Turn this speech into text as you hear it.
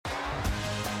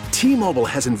T-Mobile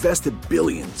has invested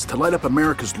billions to light up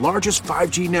America's largest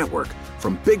 5G network,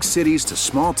 from big cities to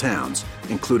small towns,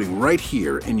 including right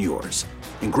here in yours.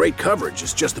 And great coverage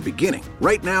is just the beginning.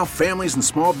 Right now, families and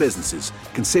small businesses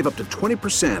can save up to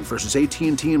 20% versus AT&T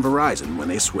and Verizon when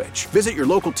they switch. Visit your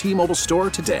local T-Mobile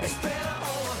store today.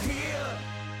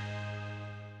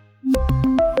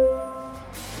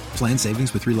 Plan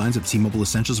savings with 3 lines of T-Mobile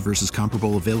Essentials versus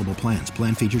comparable available plans.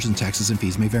 Plan features and taxes and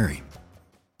fees may vary.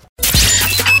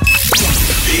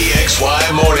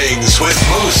 PXY Mornings with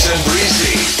Moose and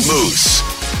Breezy. Moose,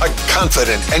 a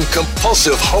confident and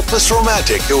compulsive, hopeless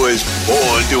romantic who is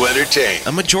born to entertain.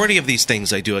 A majority of these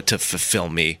things I do it to fulfill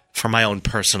me, for my own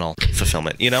personal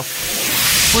fulfillment, you know?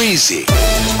 Breezy,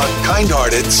 a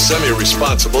kind-hearted,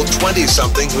 semi-responsible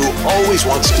 20-something who always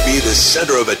wants to be the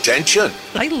center of attention.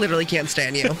 I literally can't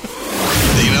stand you. The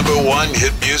 #1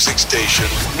 hit music station,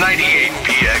 98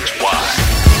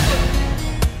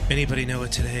 PXY. Anybody know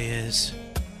what today is?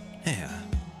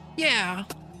 Yeah.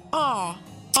 Oh,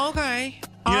 okay.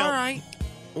 You know, All right.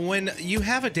 When you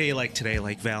have a day like today,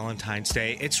 like Valentine's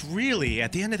Day, it's really,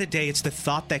 at the end of the day, it's the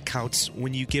thought that counts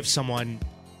when you give someone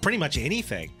pretty much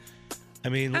anything. I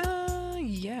mean,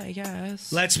 yeah, I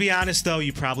guess. Let's be honest, though,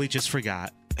 you probably just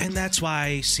forgot. And that's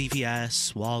why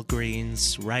CVS,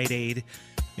 Walgreens, Rite Aid,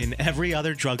 and every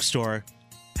other drugstore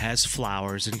has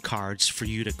flowers and cards for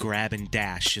you to grab and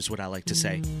dash, is what I like to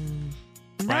say.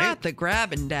 Right? Not the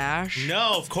grab and dash.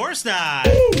 No, of course not.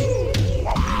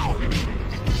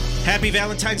 Happy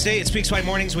Valentine's Day. It's PXY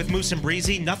Mornings with Moose and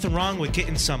Breezy. Nothing wrong with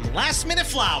getting some last-minute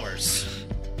flowers.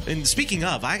 And speaking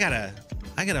of, I gotta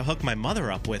hook my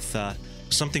mother up with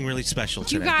something really special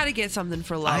today. You gotta get something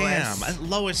for Lois. I am.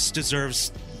 Lois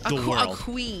deserves the world. A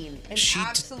queen. An She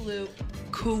absolute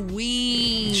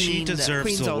queen. She deserves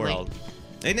Queens the only. world.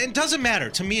 And it doesn't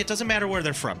matter. To me, it doesn't matter where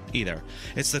they're from either.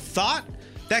 It's the thought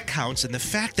that counts, and the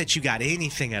fact that you got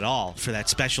anything at all for that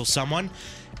special someone,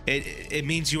 it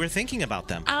means you were thinking about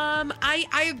them.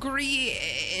 I agree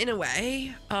in a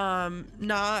way.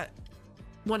 Not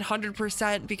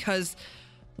 100%, because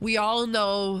we all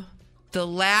know the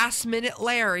last minute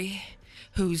Larry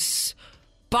who's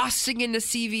busting into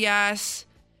CVS,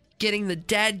 getting the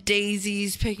dead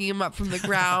daisies, picking them up from the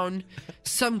ground,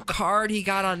 some card he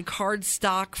got on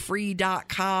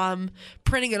cardstockfree.com,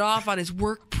 printing it off on his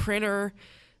work printer,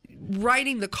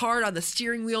 writing the card on the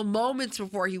steering wheel moments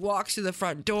before he walks through the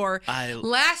front door.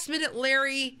 Last minute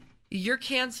Larry, you're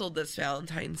canceled this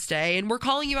Valentine's Day, and we're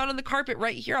calling you out on the carpet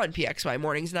right here on PXY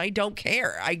Mornings, and I don't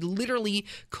care. I literally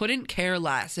couldn't care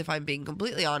less, if I'm being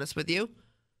completely honest with you.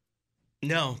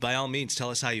 No, by all means,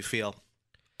 tell us how you feel.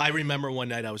 I remember one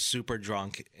night I was super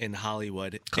drunk in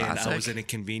Hollywood, Classic. and I was in a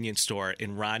convenience store,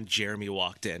 and Ron Jeremy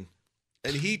walked in.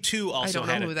 And he, too, also I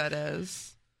don't know who that is.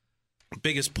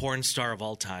 Biggest porn star of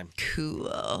all time.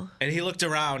 Cool. And he looked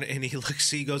around, and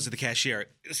he goes to the cashier.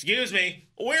 Excuse me,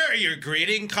 where are your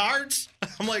greeting cards?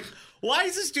 I'm like, why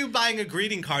is this dude buying a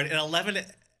greeting card at 11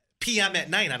 p.m. at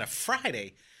night on a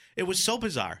Friday? It was so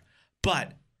bizarre.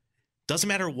 But doesn't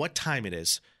matter what time it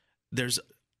is.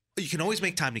 You can always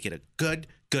make time to get a good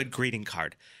greeting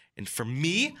card. And for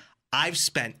me, I've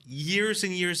spent years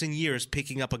and years and years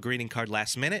picking up a greeting card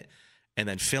last minute and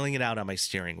then filling it out on my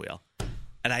steering wheel.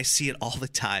 And I see it all the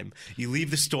time. You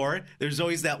leave the store, there's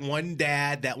always that one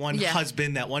dad, that one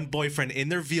husband, that one boyfriend in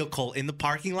their vehicle in the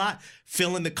parking lot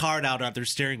filling the card out on their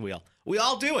steering wheel. We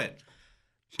all do it.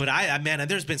 But man,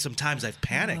 there's been some times I've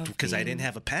panicked because I didn't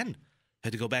have a pen. I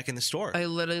had to go back in the store. I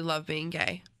literally love being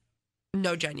gay.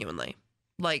 No, genuinely.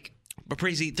 Like, but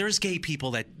Breezy, there's gay people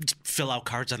that fill out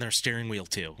cards on their steering wheel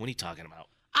too. What are you talking about?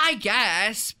 I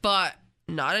guess, but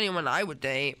not anyone I would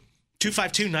date.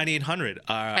 252-9800.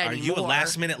 Are you a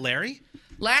last-minute Larry?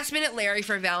 Last-minute Larry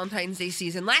for Valentine's Day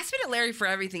season. Last-minute Larry for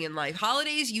everything in life.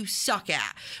 Holidays, you suck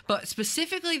at. But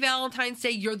specifically Valentine's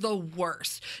Day, you're the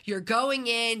worst. You're going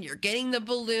in, you're getting the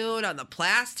balloon on the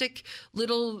plastic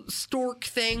little stork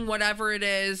thing, whatever it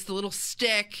is, the little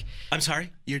stick. I'm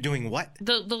sorry? You're doing what?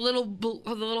 The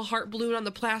little heart balloon on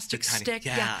the plastic stick.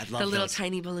 Yeah, I love the little those.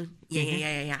 tiny balloon.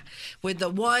 Yeah. With the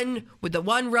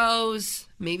one rose.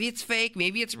 Maybe it's fake,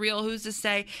 maybe it's real, who's to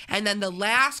say? And then the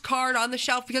last card on the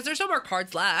shelf, because there's no more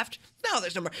cards left. No,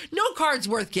 there's no more. No cards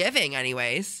worth giving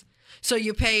anyways. So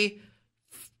you pay,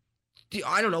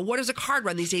 I don't know, what does a card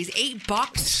run these days? $8?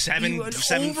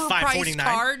 $5.49.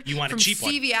 Card You want a from cheap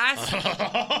one? CVS.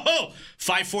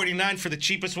 $5.49 for the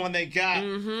cheapest one they got.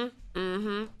 Yeah,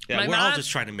 we're all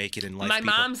just trying to make it in life. My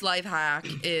mom's life hack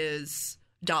is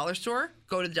dollar store.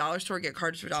 Go to the dollar store, get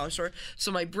cards for dollar store.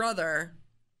 So my brother,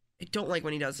 I don't like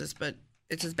when he does this, but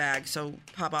it's his bag, so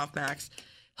pop off, Max.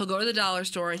 He'll go to the dollar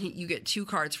store and you get 2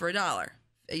 cards for $1.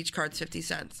 Each card's 50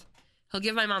 cents. He'll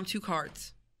give my mom 2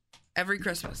 cards every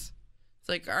Christmas. It's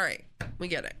like, all right, we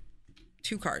get it.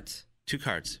 2 cards. 2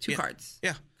 cards. 2 cards.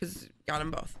 Yeah. Because got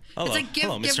them both. Hello. It's like,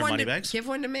 Hello, Mr. one Moneybags. give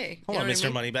one to me. Hello, You know Mr. what I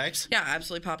mean? Moneybags. Yeah,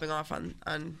 absolutely popping off on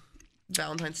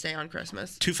Valentine's Day on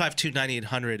Christmas.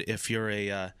 252-9800 if you're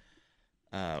a,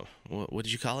 what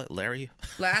did you call it, Larry?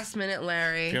 Last minute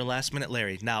Larry. If you're a last minute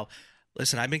Larry. Now,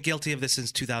 listen, I've been guilty of this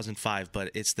since 2005,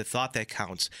 but it's the thought that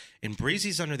counts. And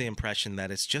Breezy's under the impression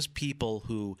that it's just people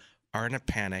who are in a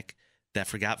panic that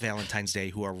forgot Valentine's Day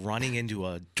who are running into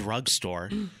a drugstore,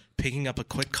 picking up a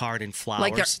quick card and flowers.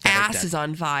 Like their ass is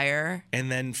on fire.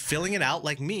 And then filling it out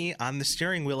like me on the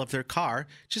steering wheel of their car.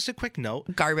 Just a quick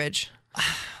note. Garbage.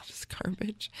 Just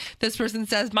garbage. This person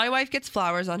says, my wife gets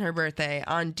flowers on her birthday.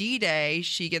 On D-Day,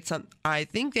 she gets some... I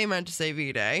think they meant to say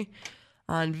V-Day.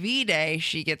 On V-Day,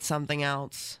 she gets something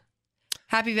else.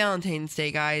 Happy Valentine's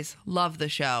Day, guys. Love the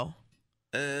show.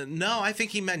 No, I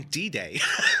think he meant D-Day.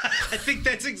 I think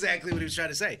that's exactly what he was trying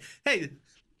to say. Hey,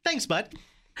 thanks, bud.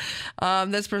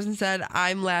 This person said,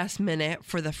 I'm last minute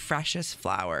for the freshest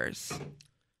flowers.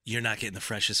 You're not getting the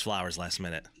freshest flowers last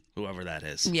minute, whoever that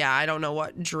is. Yeah, I don't know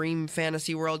what dream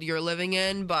fantasy world you're living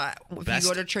in, but if you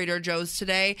go to Trader Joe's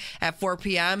today at 4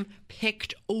 p.m.,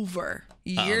 picked over.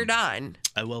 You're done.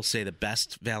 I will say the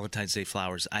best Valentine's Day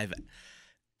flowers I've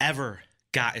ever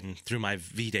gotten through my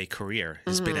V-Day career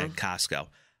has been at Costco.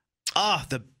 Oh,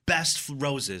 the best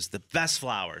roses, the best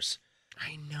flowers.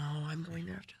 I know. I'm going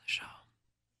there after the show.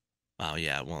 Oh,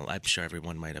 yeah. Well, I'm sure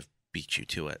everyone might have beat you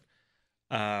to it.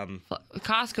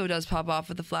 Costco does pop off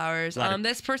with the flowers.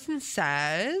 This person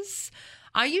says,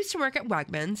 I used to work at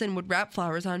Wegmans and would wrap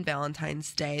flowers on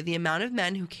Valentine's Day. The amount of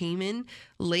men who came in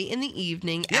late in the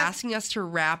evening asking us to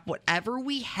wrap whatever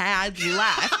we had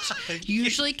left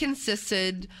usually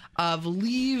consisted of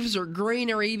leaves or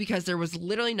greenery because there was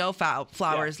literally no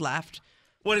flowers left.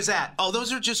 What is that? Oh,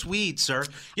 those are just weeds, sir.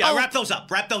 Yeah, wrap those up.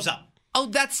 Wrap those up. Oh,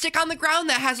 that stick on the ground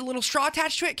that has a little straw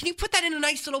attached to it. Can you put that in a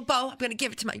nice little bow? I'm going to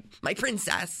give it to my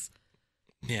princess.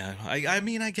 Yeah, I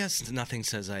mean, I guess nothing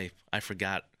says I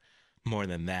forgot more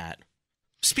than that.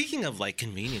 Speaking of like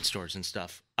convenience stores and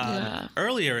stuff,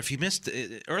 earlier, if you missed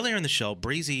earlier in the show,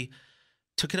 Breezy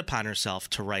took it upon herself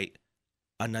to write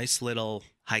a nice little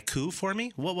haiku for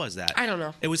me. What was that? I don't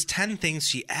know. It was 10 things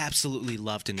she absolutely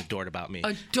loved and adored about me.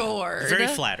 Adored. Very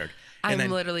flattered. I'm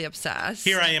literally obsessed.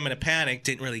 Here I am in a panic,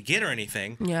 didn't really get her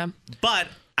anything. Yeah. But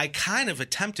I kind of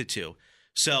attempted to.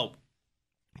 So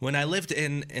when I lived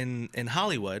in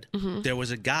Hollywood, there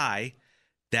was a guy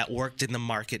that worked in the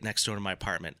market next door to my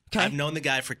apartment. Okay. I've known the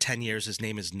guy for 10 years. His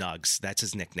name is Nugs. That's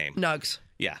his nickname. Nugs.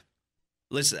 Yeah.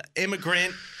 Listen,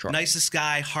 immigrant, nicest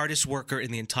guy, hardest worker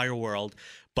in the entire world.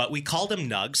 But we called him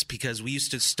Nugs because we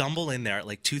used to stumble in there at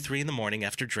like 2, 3 in the morning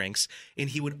after drinks, and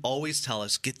he would always tell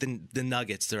us, get the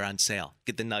nuggets. They're on sale.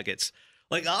 Get the nuggets.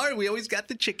 Like, all right, we always got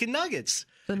the chicken nuggets.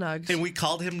 The Nugs. And we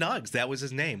called him Nugs. That was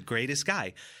his name. Greatest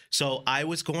guy. So I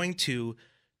was going to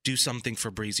do something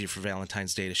for Breezy for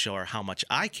Valentine's Day to show her how much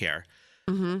I care.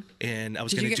 Mm-hmm. And I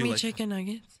was going to do Did you get me chicken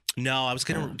nuggets? No, I was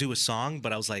going to do a song,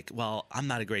 but I was like, well, I'm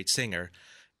not a great singer.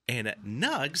 And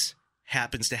Nugs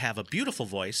happens to have a beautiful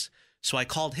voice. So I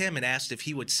called him and asked if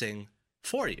he would sing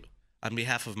for you on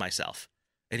behalf of myself.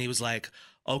 And he was like,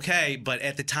 okay. But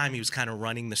at the time, he was kind of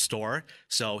running the store.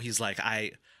 So he's like,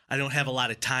 I don't have a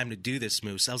lot of time to do this,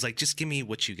 Moose. I was like, just give me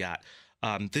what you got.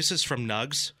 This is from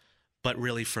Nugs, but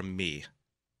really from me.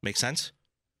 Make sense?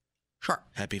 Sure.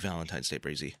 Happy Valentine's Day,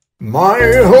 Breezy. My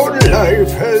whole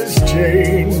life has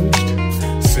changed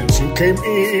since you came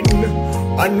in.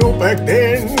 I knew back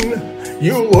then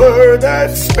you were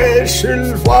that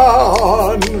special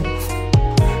one.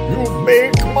 You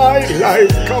make my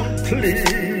life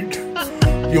complete.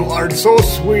 You are so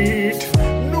sweet.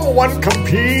 No one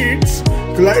competes.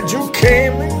 Glad you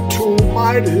came into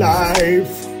my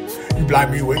life. You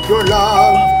blind me with your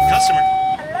love. Customer.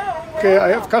 Okay, I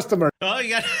have customer. Oh, you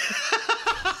got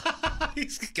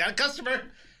he's got a customer.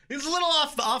 He's a little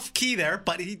off key there,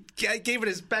 but he gave it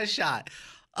his best shot.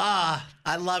 I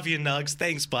love you, Nugs.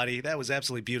 Thanks, buddy. That was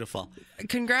absolutely beautiful.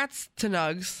 Congrats to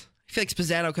Nugs. I feel like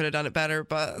Spazzano could have done it better,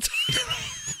 but...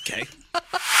 Okay.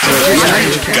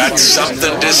 Got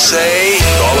something to say?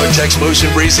 Call or text Moose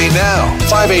and Breezy now.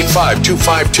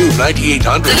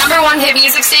 585-252-9800. The number one hit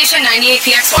music station,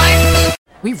 98PXY.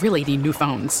 We really need new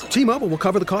phones. T-Mobile will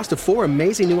cover the cost of 4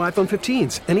 amazing new iPhone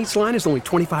 15s, and each line is only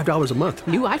 $25 a month.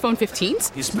 New iPhone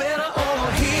 15s? It's better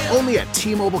over here. Only at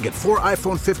T-Mobile, get 4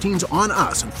 iPhone 15s on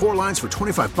us and 4 lines for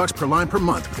 $25 per line per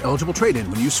month with eligible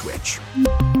trade-in when you switch.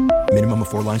 Minimum of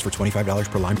 4 lines for $25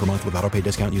 per line per month with autopay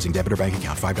discount using debit or bank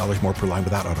account. $5 more per line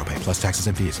without autopay, plus taxes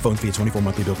and fees. Phone fee at 24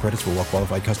 monthly bill credits for well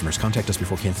qualified customers. Contact us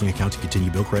before canceling account to continue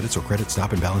bill credits or credit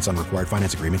stop and balance on required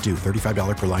finance agreement due.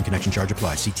 $35 per line connection charge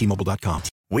applies. See T-Mobile.com.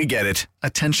 We get it.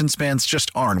 Attention spans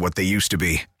just aren't what they used to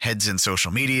be. Heads in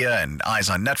social media and eyes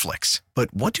on Netflix.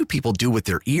 But what do people do with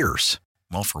their ears?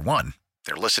 Well, for one,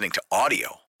 they're listening to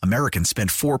audio. Americans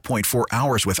spend 4.4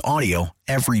 hours with audio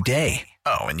every day.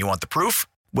 Oh, and you want the proof?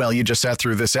 Well, you just sat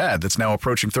through this ad that's now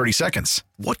approaching 30 seconds.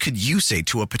 What could you say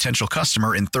to a potential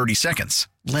customer in 30 seconds?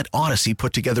 Let Odyssey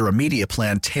put together a media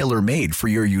plan tailor-made for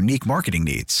your unique marketing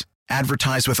needs.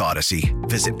 Advertise with Odyssey.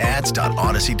 Visit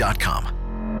ads.odyssey.com.